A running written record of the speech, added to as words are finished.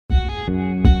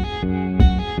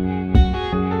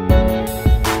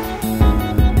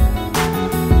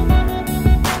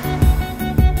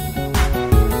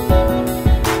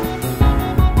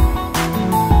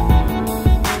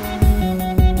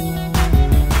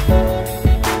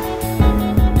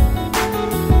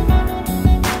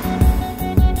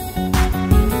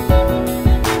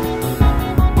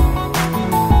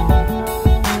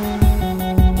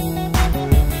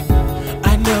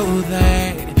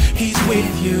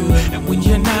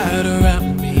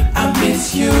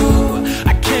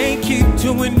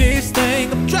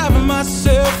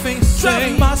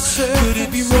Could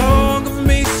it be wrong of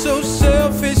me so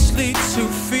selfishly to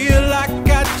feel like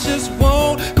I just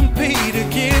won't compete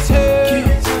against her?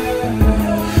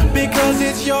 Because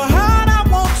it's your heart I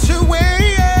want to win.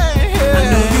 I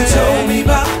know you told me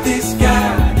about this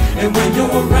guy, and when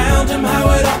you're around him how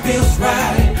it all feels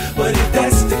right. But if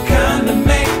that's the kind of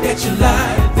man that you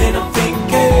like, then I'm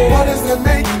thinking, what does that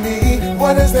make me?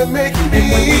 What does that make me? And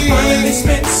when we finally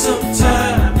spend some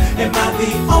time, am I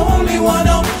the only one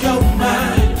on your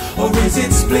mind? Or is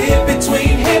it split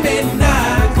between him and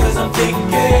I? Cause I'm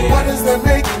thinking, what does that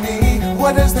make me?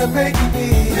 What does that make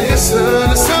me? Listen,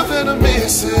 there's something I'm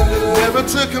missing. Never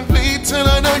to complete till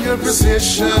I know your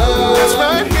position. That's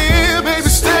right here, baby,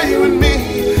 stay with me.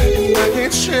 If I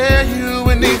can't share you,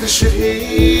 and neither should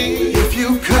he. If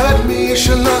you cut me, it's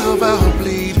your love I'll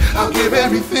bleed. I'll give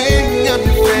everything, I'm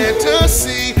your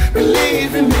fantasy.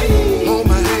 Believe in me. Hold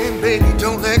my hand, baby,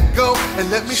 don't let go,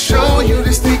 and let me show you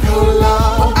this thing called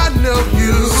love. I know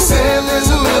you said there's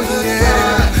another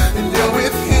guy, and you're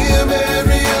with him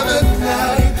every other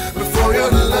night. Before your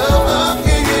love, I'm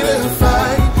here to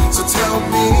fight. So tell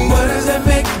me, what does that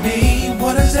make me?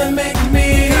 What does that make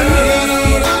me? Girl, I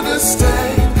don't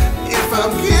understand if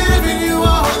I'm giving you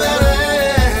all that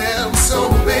I am. So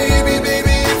baby,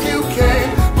 baby, if you can,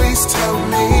 please tell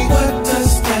me, what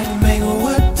does that make?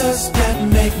 What does that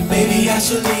make me? Maybe I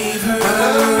should leave her.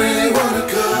 I don't really wanna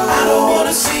go. I don't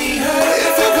wanna see her.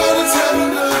 If you're gonna tell me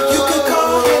no, you could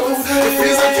call him a friend. It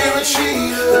feels like you're a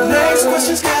cheater. The next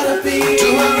question's gotta be, do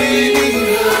I really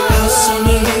need her? How soon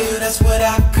to leave? That's what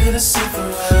I couldn't see for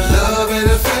us. Love and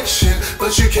affection,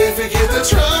 but you can't forget the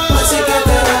trust. Once you got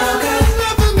that out, got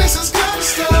nothing, this has gotta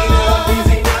stop. I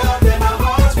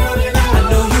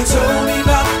know you told me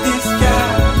about this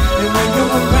guy, and when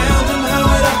you're around him,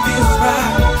 how it all feels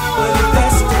right. But if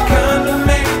that's the kind of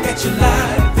man that you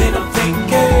like, then I'm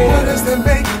thinking, what does that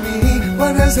make me?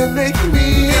 What does that make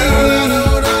me? Girl, I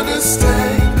don't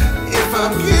understand if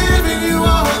I'm giving you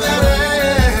all that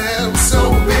I am.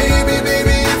 So baby,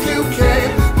 baby, if you can,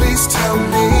 please tell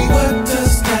me, what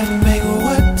does that make?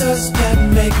 What does that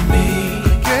make me?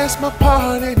 Guess my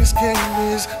part in this game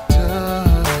is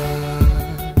done.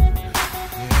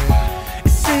 It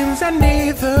seems that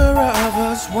neither of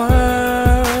us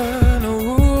won.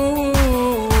 Ooh.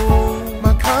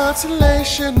 My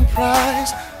consolation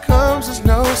prize comes as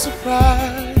no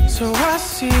surprise. So I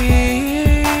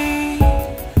see.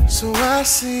 So I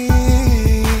see.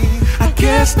 I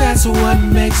guess that's what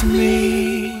makes me